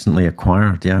 they were recently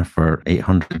acquired, for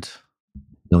 $800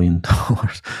 million.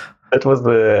 That was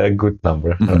a good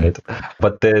number, right?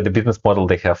 But the business model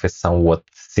they have is somewhat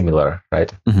similar,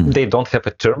 right? They don't have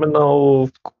a terminal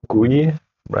GUI,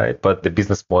 right? But the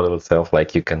business model itself,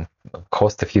 like you can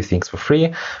host a few things for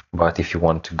free, but if you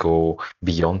want to go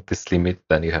beyond this limit,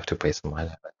 then you have to pay some money.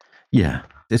 Yeah,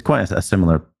 it's quite a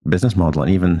similar business model.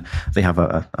 And even they have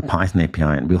a Python API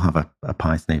and we'll have a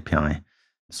Python API.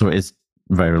 So it's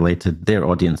very related. Their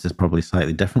audience is probably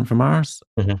slightly different from ours.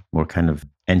 More kind of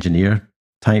engineer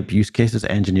type use cases,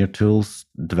 engineer tools,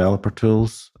 developer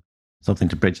tools, something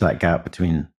to bridge that gap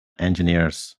between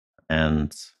engineers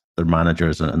and their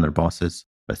managers and their bosses.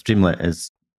 But Streamlit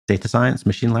is data science,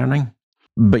 machine learning.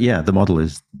 But yeah, the model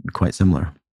is quite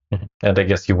similar. And I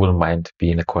guess you wouldn't mind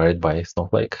being acquired by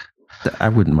Snowflake? I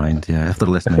wouldn't mind, if they're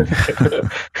listening.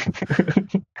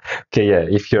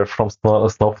 Okay, if you're from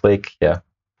Snowflake,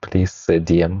 please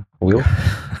DM Will.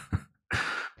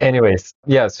 Anyways,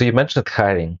 so you mentioned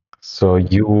hiring. So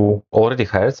you already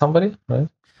hired somebody, right?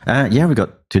 Yeah, we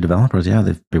got 2 developers. Yeah,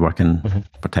 they've been working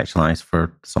for Textualize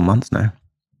for some months now.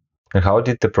 And how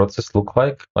did the process look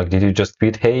like? Like, did you just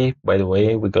tweet, hey, by the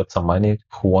way, we got some money,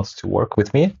 who wants to work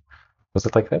with me? Was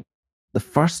it like that? The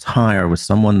first hire was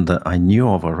someone that I knew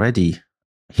of already.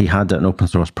 He had an open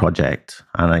source project,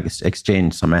 and I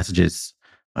exchanged some messages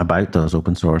about those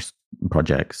open source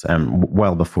projects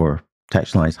well before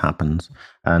Textualize happened.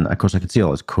 And of course, I could see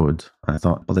all his code. And I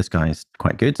thought, well, this guy's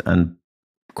quite good. And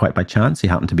quite by chance, he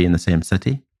happened to be in the same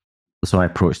city. So I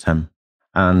approached him.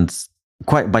 And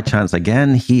quite by chance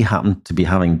again, he happened to be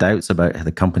having doubts about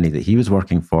the company that he was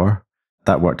working for.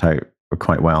 That worked out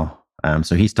quite well.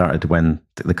 So he started when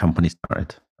the company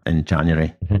started in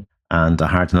January. And I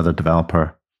hired another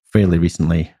developer fairly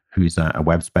recently who's a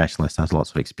web specialist, has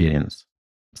lots of experience.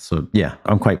 So yeah,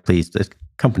 I'm quite pleased. This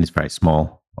company's very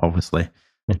small, obviously.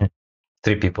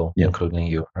 3 people, including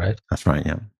you, right? That's right,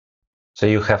 yeah. So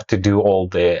you have to do all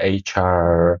the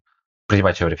HR, pretty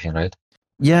much everything, right?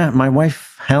 Yeah, my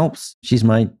wife helps. She's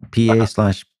my PA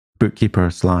 / bookkeeper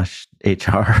 /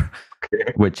 HR,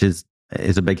 which is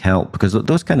a big help because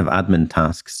those kind of admin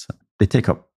tasks, they take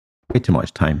up way too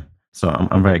much time. So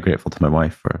I'm very grateful to my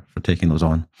wife for taking those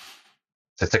on.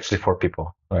 So it's actually 4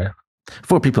 people, right?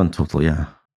 4 people in total, yeah.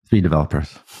 3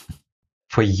 developers.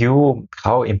 For you,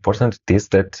 how important it is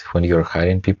that when you're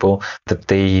hiring people that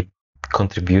they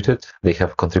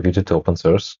have contributed to open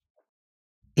source?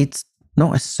 It's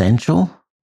not essential.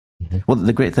 Well,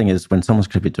 the great thing is when someone's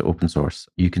contributed to open source,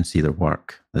 you can see their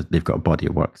work. They've got a body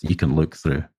of work that you can look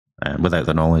through without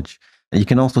their knowledge. And you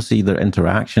can also see their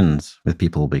interactions with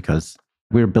people because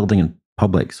we're building in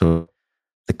public. So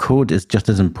the code is just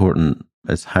as important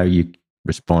as how you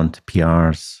respond to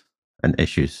PRs and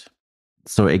issues.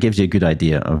 So it gives you a good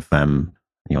idea of the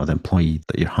employee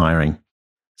that you're hiring.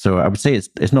 So I would say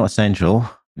it's not essential.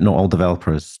 Not all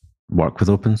developers work with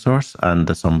open source, and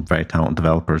there's some very talented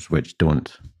developers which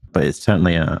don't. But it's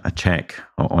certainly a check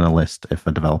on a list if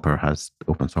a developer has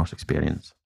open source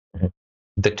experience.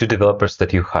 The 2 developers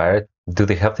that you hired, do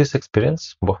they have this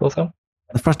experience, both of them?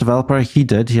 The first developer, he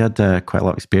did. He had quite a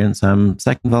lot of experience.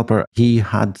 Second developer, he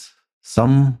had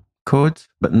some code,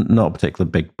 but not a particularly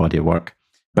big body of work.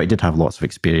 But he did have lots of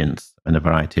experience in a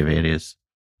variety of areas.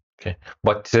 Okay.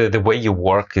 But the way you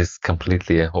work is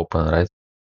completely open, right?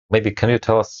 Maybe can you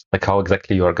tell us like how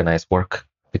exactly you organize work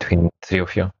between 3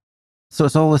 of you? So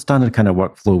it's all the standard kind of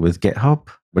workflow with GitHub.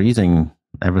 We're using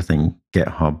everything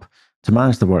GitHub. To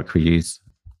manage the work, we use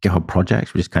GitHub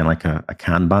projects, which is kind of like a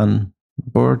Kanban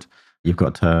board. You've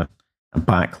got a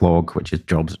backlog, which is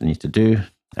jobs that you need to do,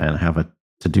 and I have a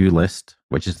to-do list,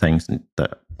 which is things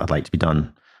that I'd like to be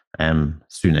done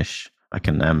soonish. I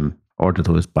can order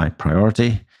those by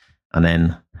priority, and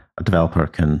then a developer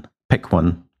can pick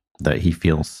one that he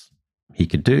feels he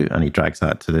could do, and he drags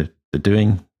that to the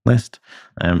doing list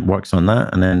and works on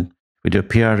that. And then we do a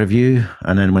PR review,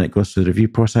 and then when it goes through the review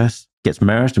process, it gets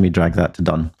merged, and we drag that to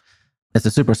done. It's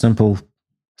a super simple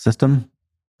system.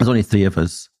 There's only 3 of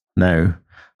us now,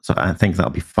 so I think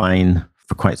that'll be fine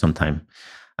for quite some time.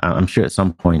 I'm sure at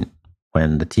some point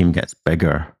when the team gets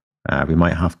bigger, we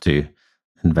might have to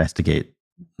investigate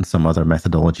some other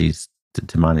methodologies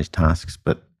to manage tasks,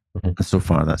 but so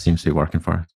far that seems to be working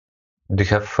for us. Do you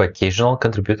have occasional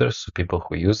contributors, people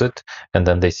who use it, and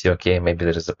then they see, okay, maybe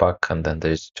there is a bug, and then they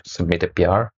just submit a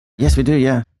PR? Yes, we do,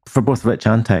 yeah. For both Rich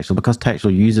and Textual, because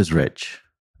Textual uses Rich,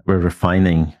 we're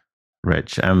refining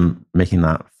Rich and making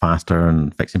that faster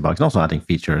and fixing bugs and also adding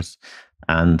features.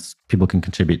 And people can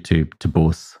contribute to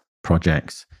both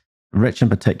projects. Rich in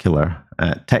particular,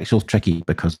 Textual's tricky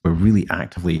because we're really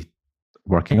actively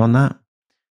working on that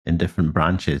in different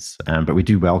branches. But we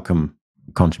do welcome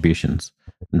contributions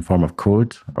in the form of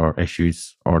code or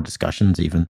issues or discussions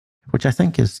even, which I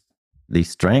think is the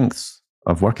strengths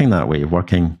of working that way,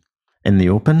 working in the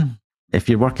open. If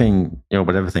you're working,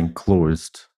 with everything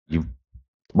closed, you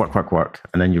work,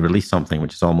 and then you release something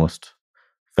which is almost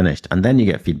finished, and then you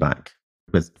get feedback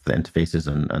with the interfaces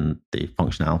and the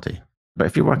functionality. But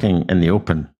if you're working in the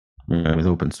open, with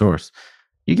open source,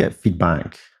 you get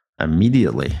feedback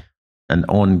immediately and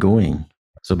ongoing.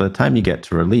 So by the time you get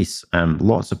to release,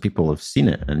 lots of people have seen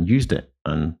it and used it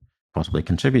and possibly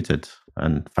contributed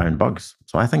and found bugs.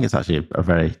 So I think it's actually a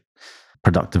very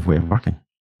productive way of working.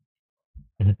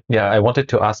 Yeah, I wanted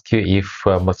to ask you if,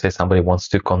 let's say, somebody wants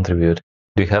to contribute.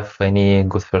 Do you have any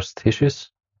good first issues?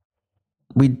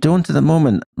 We don't at the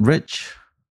moment. Rich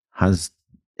has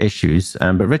issues,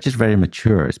 but Rich is very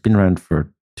mature. It's been around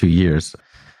for 2 years.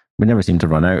 We never seem to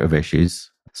run out of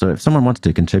issues. So if someone wanted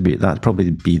to contribute, that'd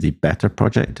probably be the better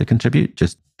project to contribute.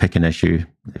 Just pick an issue.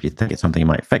 If you think it's something you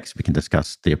might fix, we can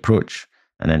discuss the approach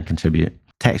and then contribute.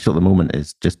 Textual at the moment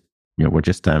is just, we're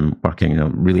just working,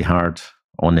 really hard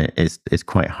on it. It's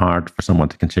quite hard for someone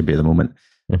to contribute at the moment.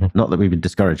 Mm-hmm. Not that we would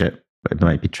discourage it, but it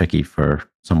might be tricky for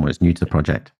someone who's new to the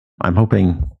project. I'm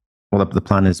hoping, the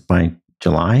plan is by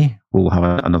July, we'll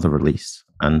have another release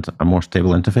and a more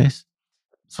stable interface.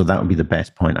 So that would be the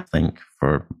best point, I think,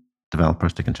 for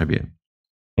developers to contribute.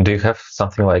 Do you have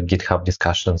something like GitHub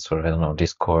discussions or, I don't know,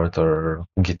 Discord or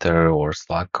Gitter or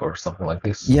Slack or something like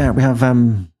this? Yeah, we have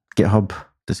GitHub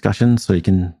discussions, so you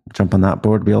can jump on that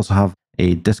board. We also have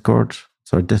a Discord,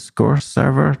 so a Discourse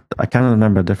server. I can't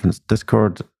remember the difference.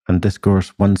 Discord and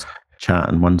Discourse, one's chat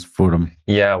and one's forum.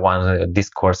 Yeah, one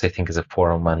Discourse, I think, is a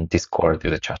forum and Discord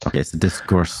is a chat. Okay, it's the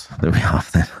Discourse that we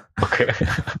have then. Okay.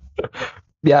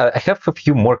 Yeah, I have a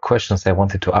few more questions I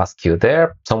wanted to ask you.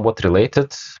 They're somewhat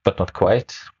related, but not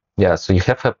quite. Yeah, so you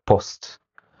have a post.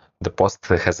 The post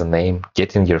has a name,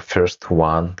 Getting Your First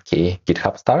 1K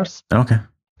GitHub Stars. Okay.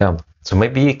 Yeah. So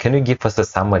maybe can you give us a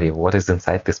summary of what is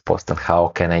inside this post and how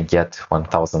can I get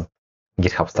 1,000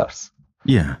 GitHub Stars?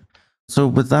 Yeah. So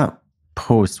with that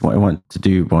post, what I wanted to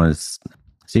do was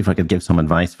see if I could give some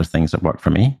advice for things that work for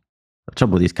me. The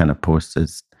trouble with these kind of posts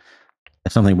is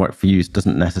if something worked for you, it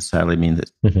doesn't necessarily mean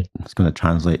that it's going to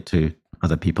translate to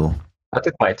other people. But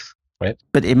it might, right?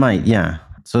 But it might, yeah.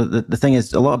 So the thing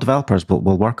is, a lot of developers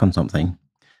will work on something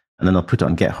and then they'll put it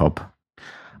on GitHub.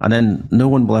 And then no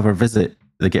one will ever visit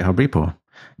the GitHub repo.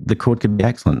 The code could be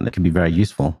excellent. It can be very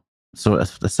useful. So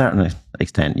to a certain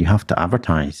extent, you have to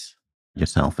advertise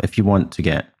yourself. If you want to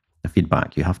get the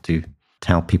feedback, you have to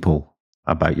tell people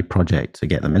about your project to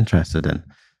get them interested in.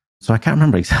 So I can't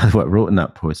remember exactly what I wrote in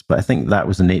that post, but I think that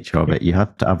was the nature of it. You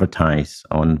have to advertise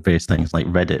on various things like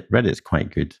Reddit. Reddit is quite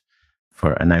good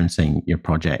for announcing your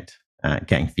project,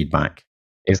 getting feedback.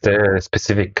 Is there a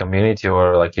specific community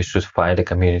or like you should find a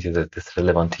community that is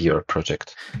relevant to your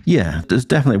project? Yeah, there's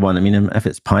definitely one. I mean, if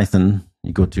it's Python,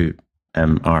 you go to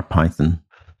rPython.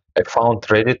 I found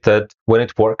Reddit that when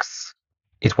it works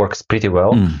pretty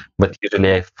well. But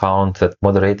usually I found that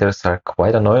moderators are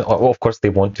quite annoying. Of course, they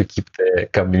want to keep the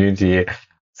community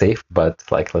safe, but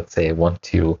like, let's say I want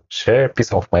to share a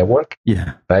piece of my work.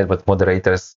 Yeah. Right. But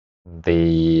moderators,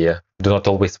 they do not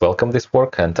always welcome this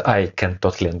work. And I can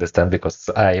totally understand because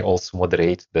I also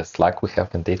moderate the Slack we have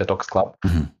in Data Talks Club.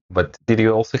 But did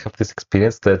you also have this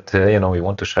experience that, you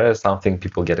want to share something,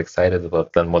 people get excited,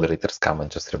 but then moderators come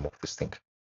and just remove this thing?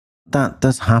 That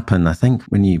does happen. I think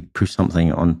when you push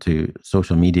something onto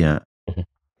social media,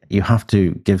 you have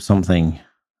to give something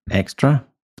extra.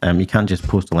 You can't just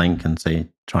post a link and say,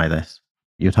 try this.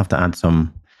 You'd have to add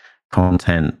some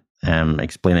content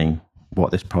explaining what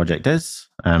this project is,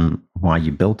 why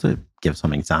you built it, give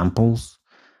some examples,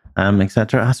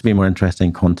 etc. It has to be more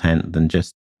interesting content than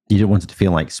just, you don't want it to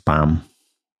feel like spam.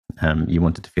 You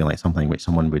want it to feel like something which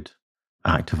someone would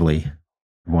actively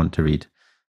want to read.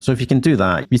 So if you can do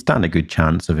that, you stand a good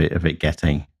chance of it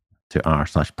getting to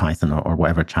r/Python or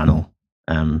whatever channel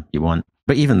you want.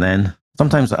 But even then,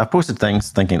 sometimes I've posted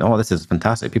things thinking, oh, this is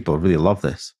fantastic. People really love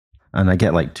this. And I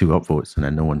get like 2 upvotes and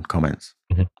then no one comments.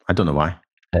 I don't know why.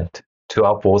 And 2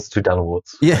 upvotes, 2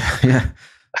 downvotes. Yeah.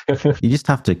 You just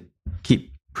have to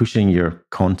keep pushing your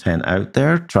content out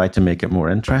there, try to make it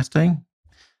more interesting,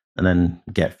 and then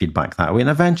get feedback that way. And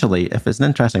eventually, if it's an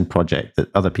interesting project that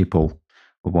other people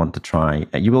will want to try,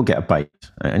 you will get a bite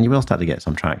and you will start to get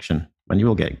some traction and you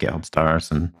will get GitHub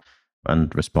stars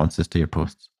and responses to your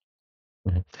posts.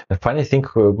 The funny thing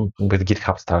with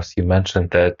GitHub stars, you mentioned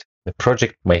that the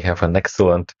project may have an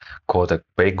excellent code, a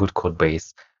very good code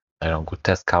base, good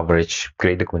test coverage,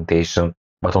 great documentation,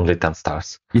 but only 10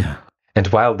 stars. Yeah. And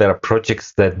while there are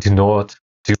projects that do not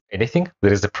do anything,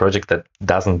 there is a project that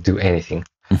doesn't do anything.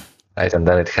 Right? And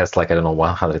then it has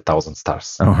 100,000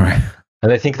 stars. All right.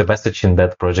 And I think the message in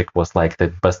that project was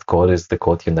the best code is the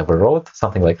code you never wrote,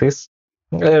 something like this.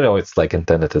 I don't know, it's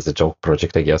intended as a joke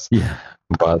project, I guess. Yeah.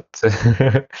 But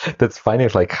that's funny,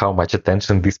 how much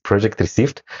attention this project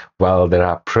received, while there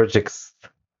are projects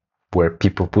where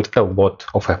people put a lot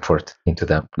of effort into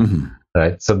them.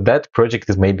 Right? So that project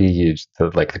is maybe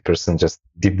the person just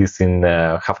did this in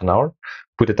half an hour,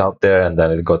 put it out there, and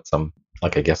then it got some, I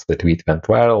guess the tweet went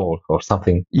viral or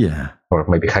something. Yeah. Or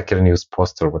maybe Hacker News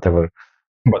post or whatever.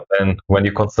 But then when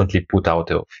you constantly put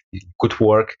out good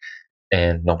work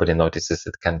and nobody notices,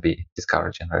 it can be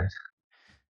discouraging, right?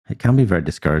 It can be very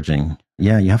discouraging.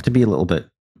 Yeah, you have to be a little bit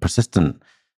persistent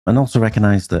and also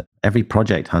recognize that every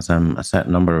project has a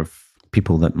certain number of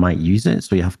people that might use it.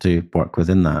 So you have to work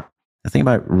within that. The thing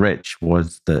about Rich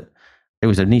was that It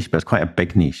was a niche, but it's quite a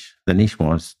big niche. The niche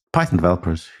was Python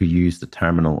developers who use the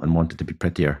terminal and wanted to be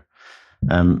prettier.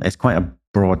 It's quite a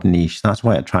broad niche. That's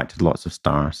why it attracted lots of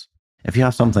stars. If you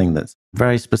have something that's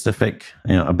very specific,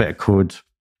 a bit of code,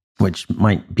 which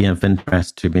might be of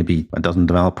interest to maybe a dozen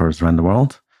developers around the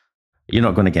world, you're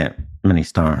not going to get many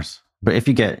stars. But if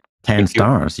you get 10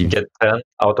 stars, you get 10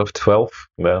 out of 12,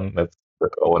 then that's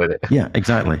already. Yeah,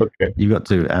 exactly. Okay. You've got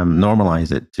to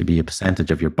normalize it to be a percentage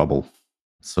of your bubble.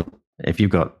 So if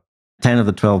you've got 10 of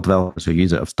the 12 developers who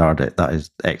use it have starred it, that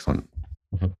is excellent.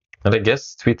 Mm-hmm. And I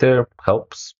guess Twitter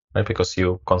helps, right? Because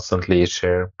you constantly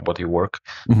share what you work.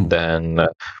 Mm-hmm. Then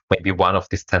maybe one of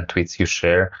these 10 tweets you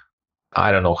share,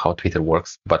 I don't know how Twitter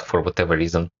works, but for whatever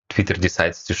reason, Twitter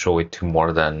decides to show it to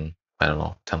more than,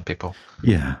 10 people.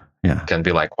 Yeah. It can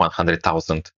be like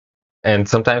 100,000. And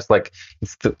sometimes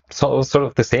it's sort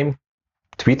of the same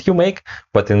tweet you make,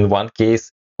 but in one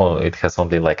case, it has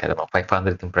only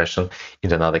 500 impressions.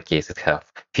 In another case, it has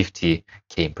 50K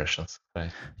impressions. Right?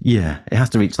 Yeah, it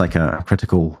has to reach a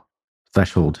critical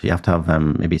threshold. You have to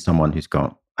have maybe someone who's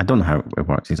got, I don't know how it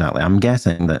works exactly. I'm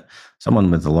guessing that someone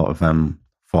with a lot of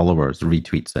followers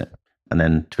retweets it, and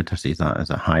then Twitter sees that as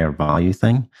a higher value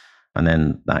thing, and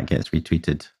then that gets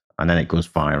retweeted, and then it goes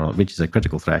viral. It reaches a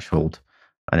critical threshold,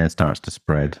 and then starts to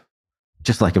spread.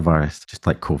 Just like a virus, just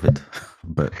like COVID,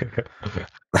 but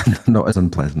not as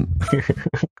unpleasant.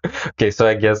 Okay, so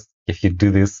I guess if you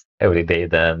do this every day,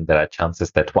 then there are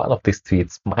chances that one of these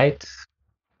tweets might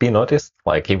be noticed,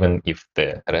 even if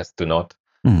the rest do not.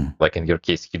 Like in your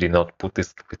case, you did not put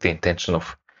this with the intention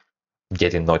of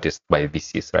getting noticed by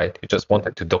VCs, right? You just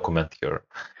wanted to document your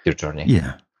journey.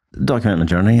 Yeah, document the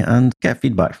journey and get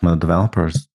feedback from other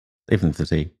developers. Even if they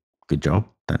say, good job,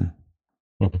 then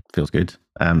feels good.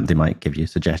 They might give you a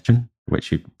suggestion,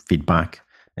 which you feed back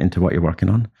into what you're working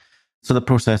on. So the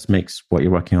process makes what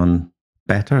you're working on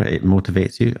better. It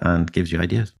motivates you and gives you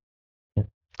ideas. If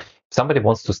somebody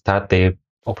wants to start their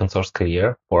open source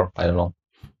career, or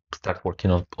start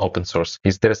working on open source,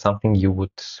 is there something you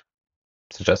would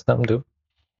suggest them do?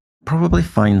 Probably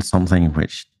find something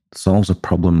which solves a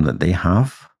problem that they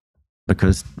have,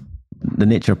 because the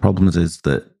nature of problems is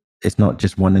that it's not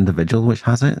just one individual which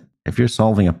has it. If you're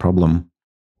solving a problem,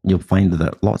 you'll find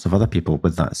that lots of other people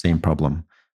with that same problem,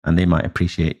 and they might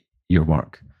appreciate your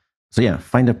work. So yeah,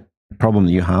 find a problem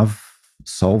that you have,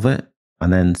 solve it,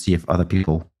 and then see if other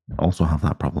people also have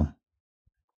that problem.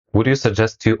 Would you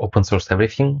suggest to open source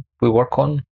everything we work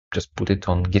on? Just put it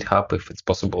on GitHub if it's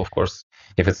possible, of course.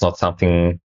 If it's not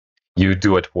something you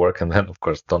do at work, and then of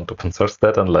course don't open source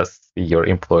that unless your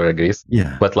employer agrees.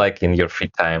 Yeah. But in your free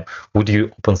time, would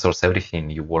you open source everything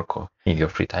you work on in your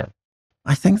free time?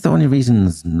 I think the only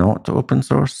reasons not to open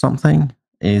source something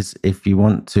is if you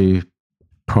want to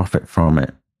profit from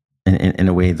it in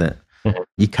a way that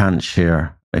you can't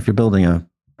share. If you're building a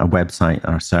website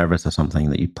or a service or something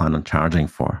that you plan on charging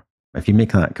for, if you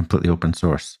make that completely open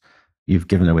source, you've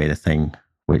given away the thing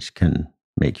which can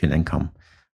make you an income.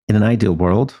 In an ideal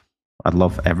world, I'd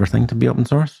love everything to be open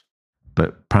source,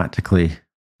 but practically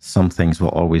some things will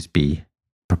always be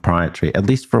proprietary, at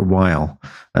least for a while,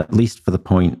 at least for the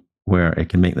point where it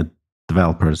can make the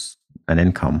developers an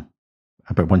income.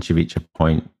 But once you reach a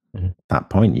point, that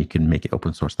point, you can make it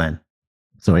open source then.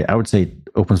 So I would say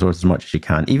open source as much as you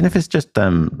can, even if it's just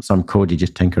some code you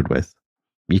just tinkered with.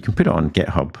 You can put it on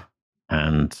GitHub,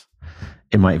 and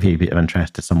it might be a bit of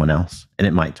interest to someone else, and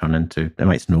it might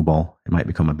snowball. It might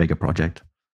become a bigger project.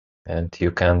 And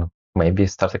you can maybe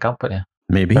start a company.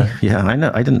 Maybe. Yeah, I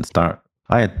know.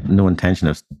 I had no intention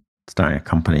of starting a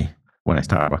company when I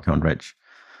started working on Rich.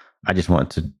 I just wanted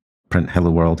to print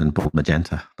Hello World in bold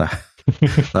magenta.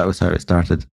 That was how it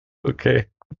started. Okay.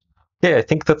 Yeah, I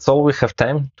think that's all we have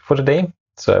time for today.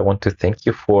 So I want to thank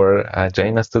you for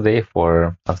joining us today,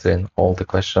 for answering all the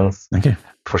questions. Thank you.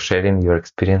 For sharing your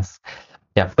experience.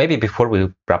 Yeah, maybe before we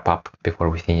wrap up, before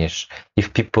we finish,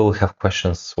 if people have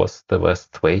questions, what's the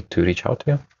best way to reach out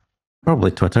to you?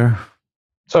 Probably Twitter.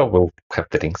 So we'll have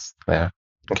the links there.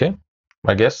 Okay,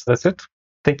 I guess that's it.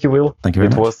 Thank you, Will. Thank you very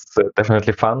much. It was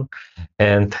definitely fun.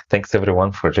 And thanks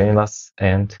everyone for joining us,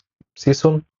 and see you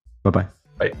soon. Bye-bye.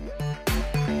 Bye.